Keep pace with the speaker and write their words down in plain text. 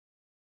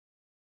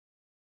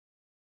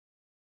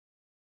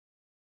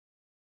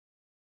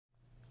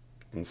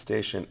In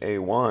station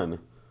A1,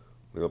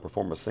 we will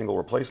perform a single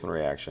replacement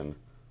reaction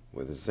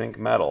with zinc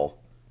metal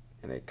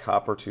in a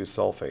copper 2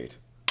 sulfate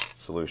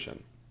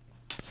solution.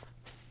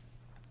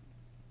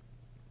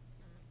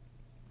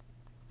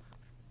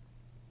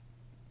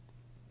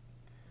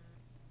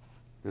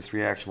 This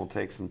reaction will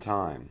take some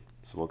time,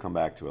 so we'll come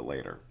back to it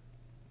later.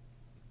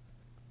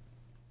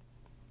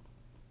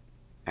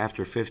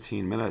 After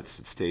 15 minutes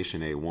at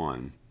station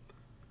A1,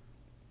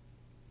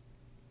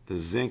 the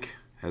zinc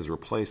has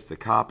replaced the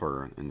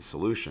copper in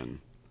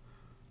solution,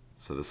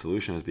 so the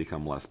solution has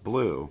become less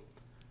blue,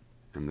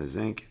 and the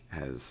zinc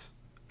has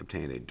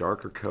obtained a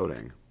darker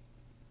coating.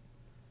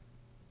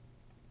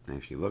 And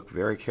if you look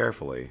very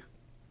carefully,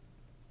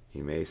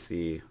 you may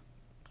see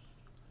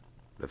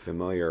the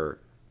familiar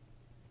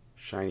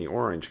shiny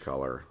orange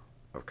color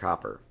of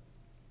copper.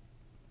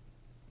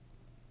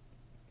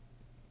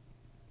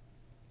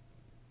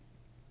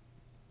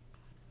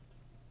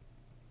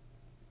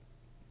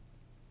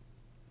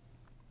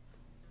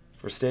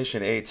 For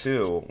station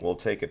A2, we'll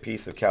take a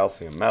piece of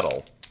calcium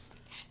metal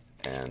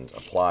and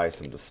apply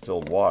some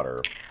distilled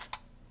water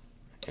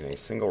in a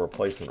single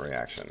replacement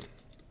reaction.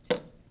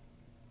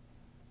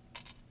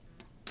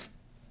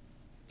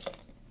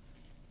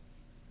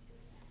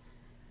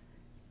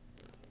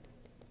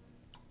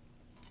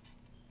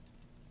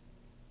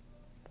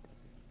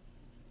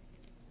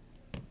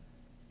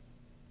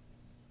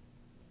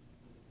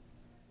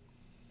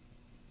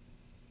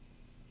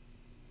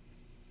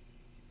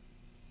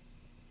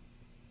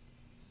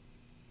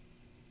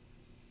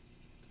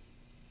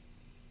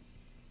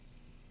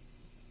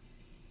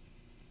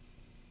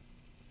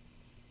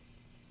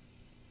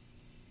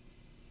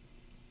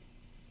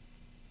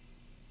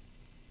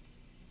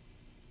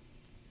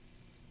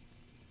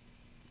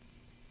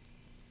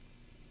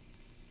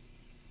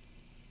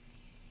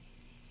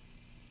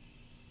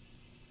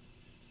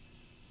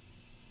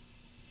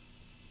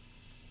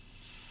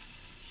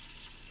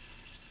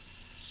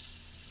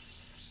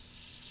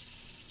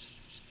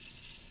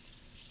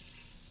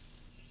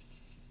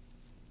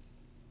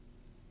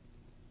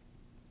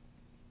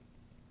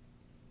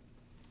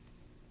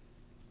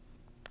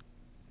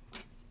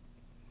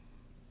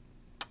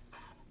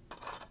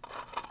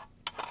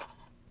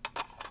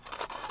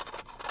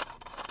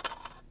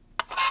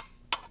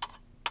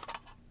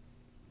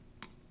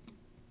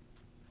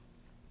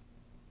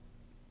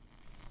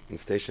 In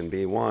station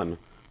B1,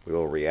 we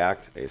will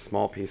react a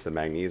small piece of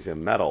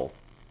magnesium metal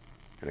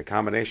in a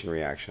combination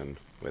reaction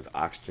with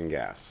oxygen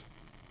gas.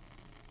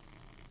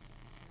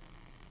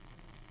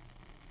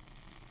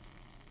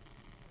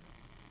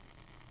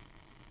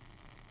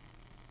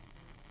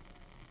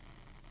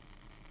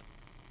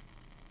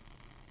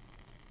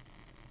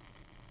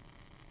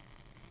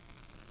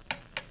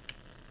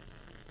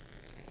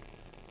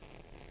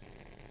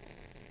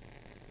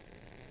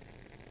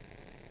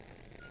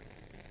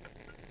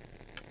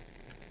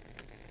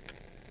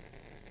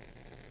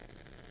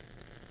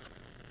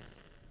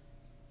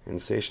 In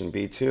station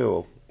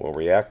B2, we'll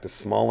react a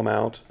small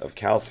amount of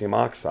calcium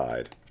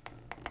oxide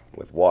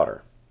with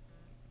water.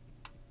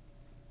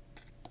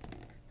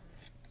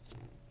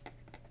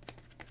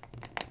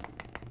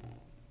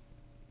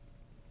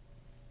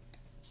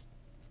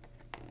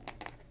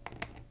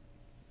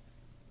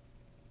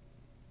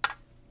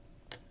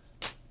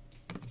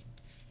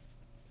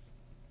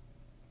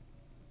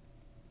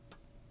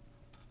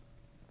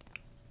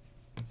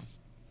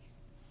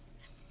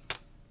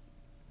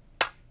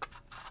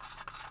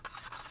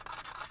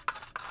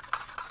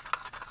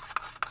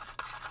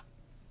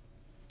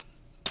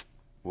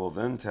 We'll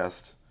then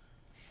test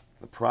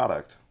the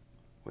product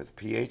with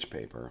pH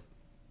paper.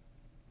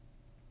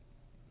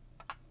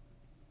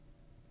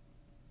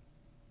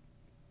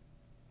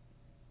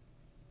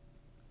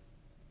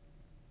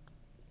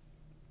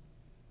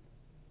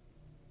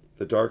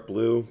 The dark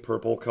blue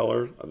purple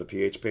color of the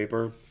pH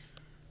paper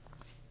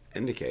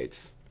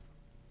indicates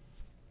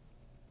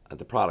that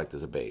the product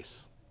is a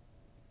base.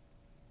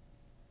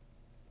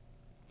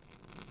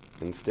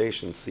 In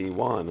station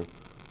C1,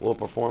 we'll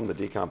perform the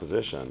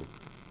decomposition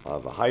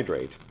of a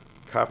hydrate,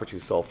 copper 2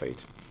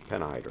 sulfate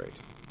pentahydrate.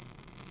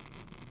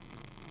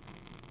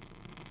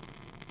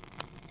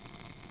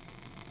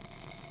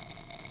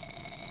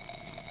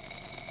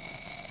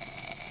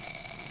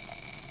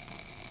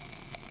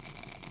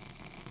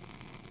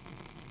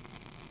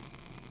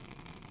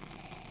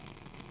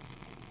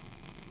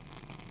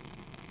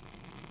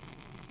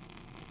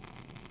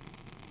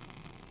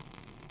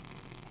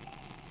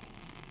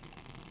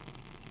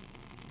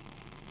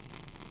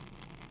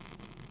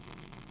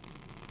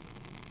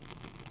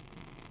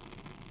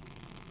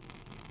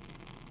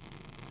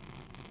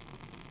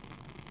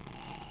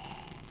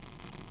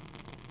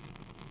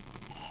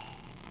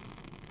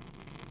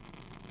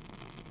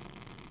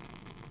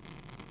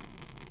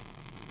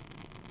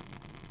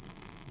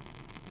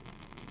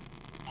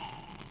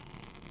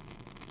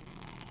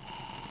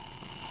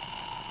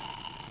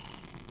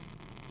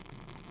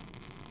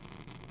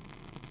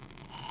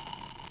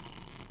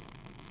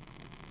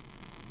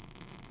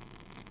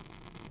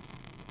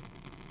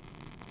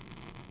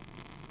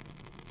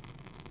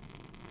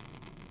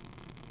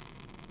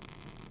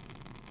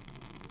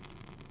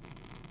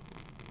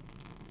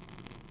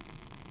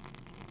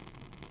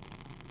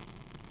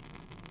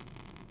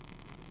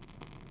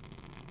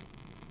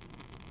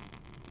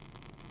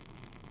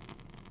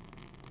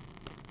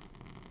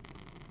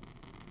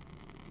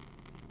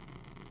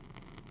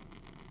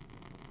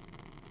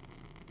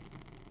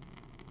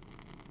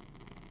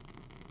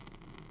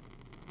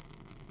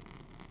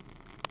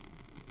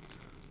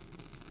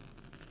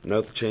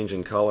 Note the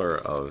changing color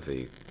of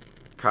the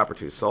copper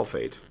 2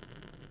 sulfate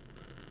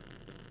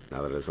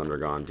now that it has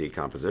undergone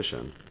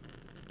decomposition.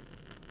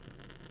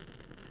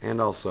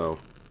 And also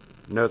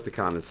note the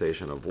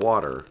condensation of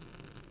water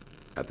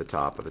at the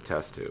top of the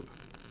test tube.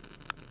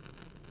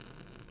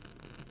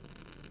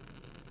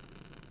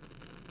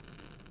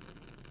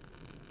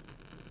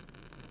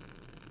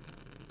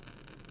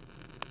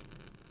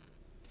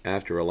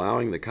 After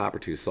allowing the copper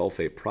 2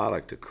 sulfate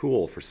product to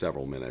cool for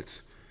several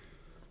minutes,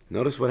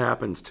 notice what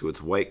happens to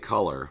its white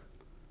color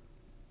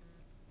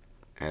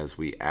as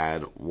we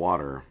add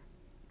water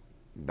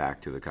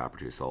back to the copper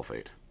 2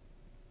 sulfate.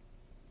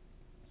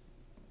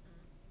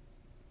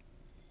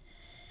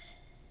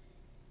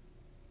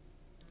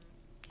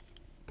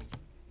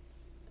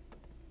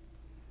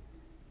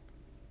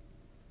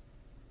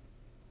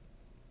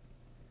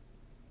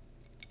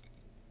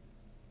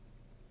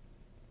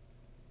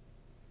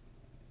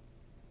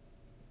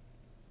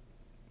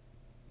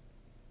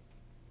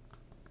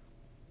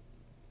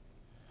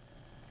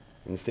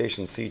 In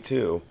station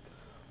C2,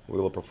 we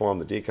will perform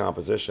the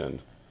decomposition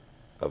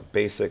of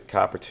basic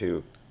copper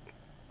 2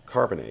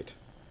 carbonate,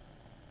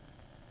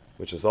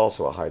 which is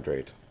also a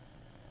hydrate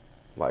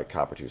like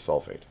copper 2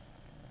 sulfate.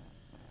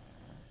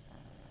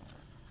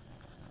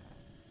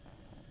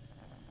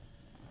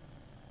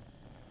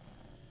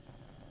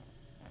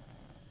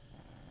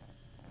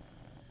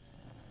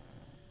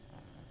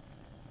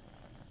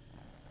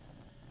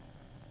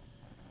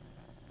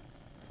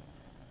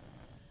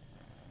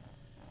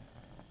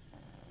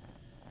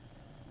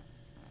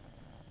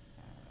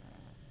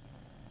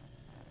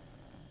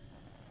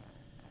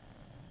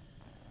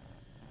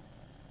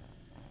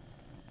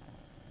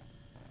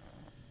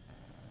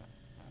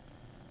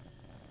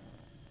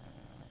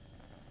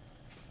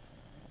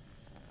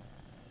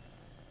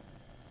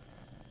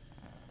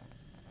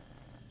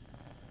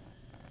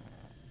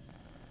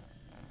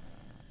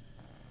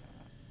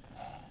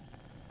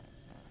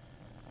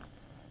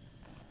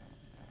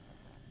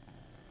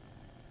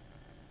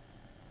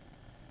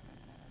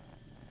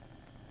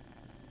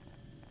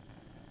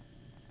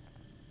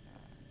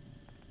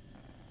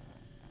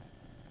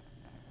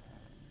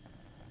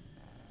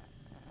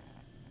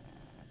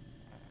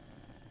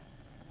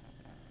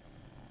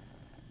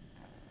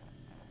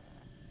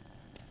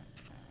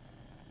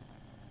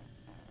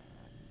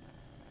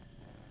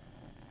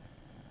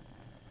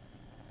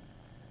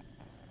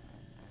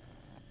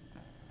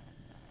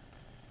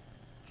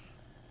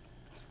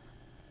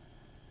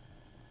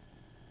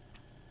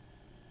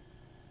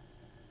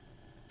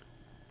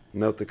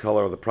 Note the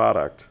color of the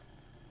product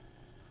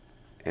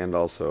and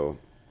also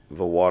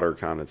the water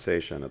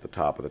condensation at the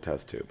top of the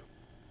test tube.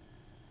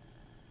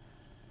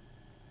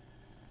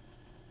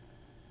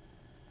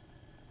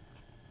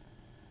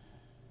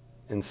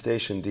 In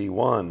station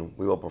D1,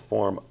 we will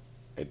perform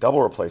a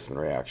double replacement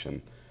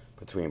reaction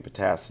between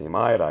potassium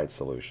iodide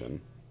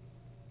solution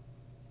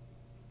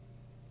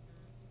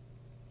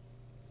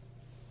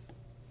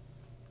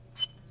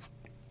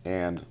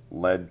and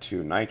lead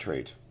 2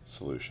 nitrate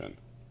solution.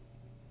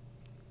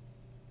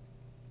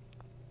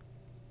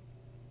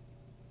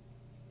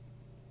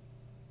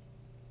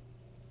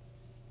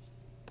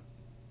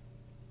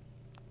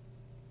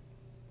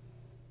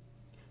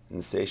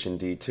 In station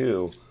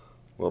D2,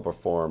 we'll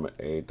perform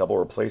a double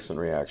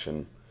replacement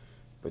reaction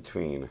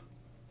between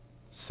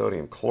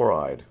sodium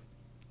chloride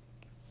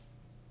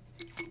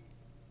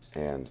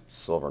and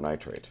silver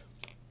nitrate.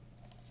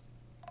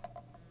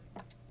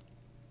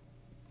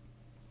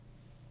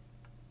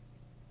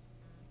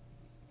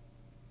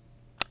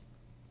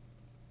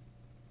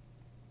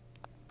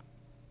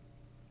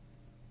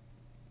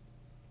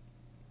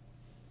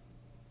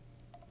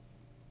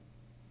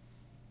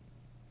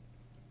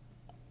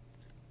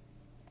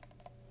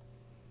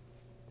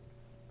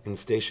 In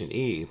station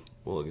E,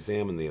 we'll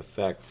examine the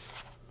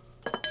effects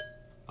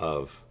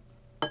of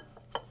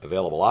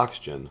available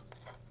oxygen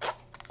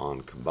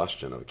on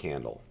combustion of a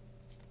candle.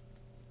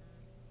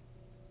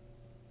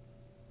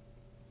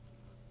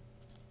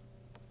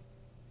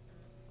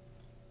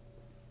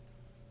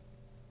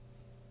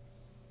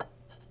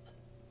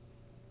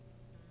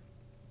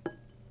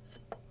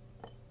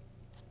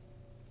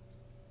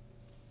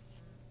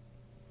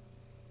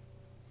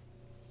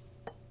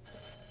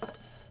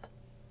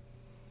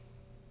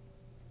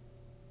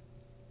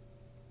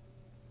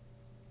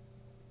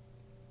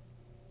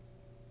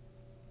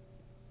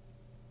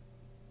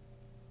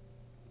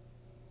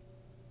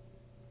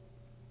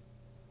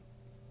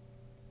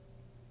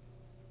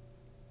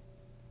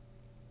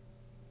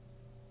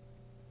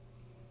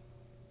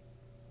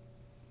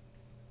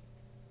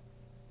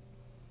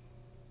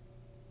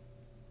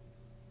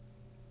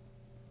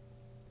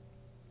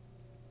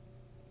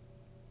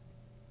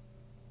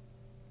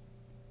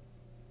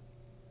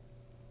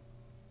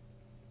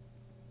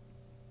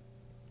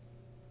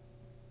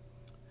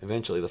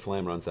 Eventually the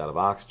flame runs out of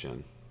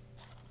oxygen,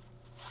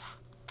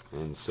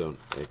 and so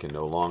it can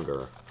no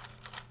longer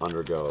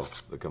undergo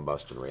the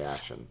combustion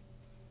reaction.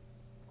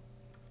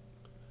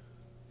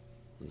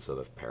 And so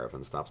the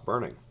paraffin stops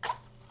burning.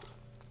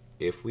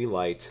 If we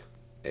light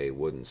a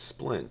wooden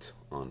splint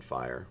on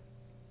fire.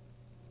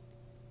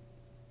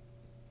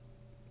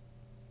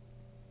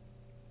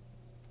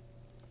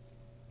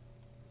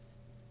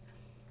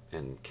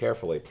 And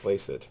carefully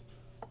place it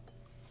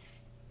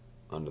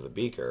under the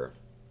beaker.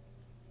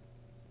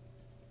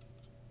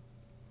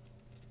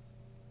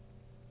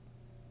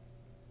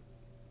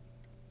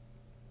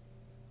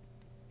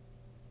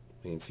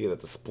 You can see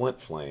that the splint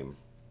flame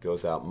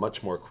goes out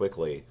much more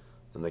quickly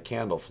than the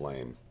candle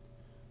flame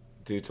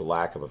due to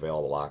lack of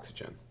available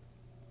oxygen.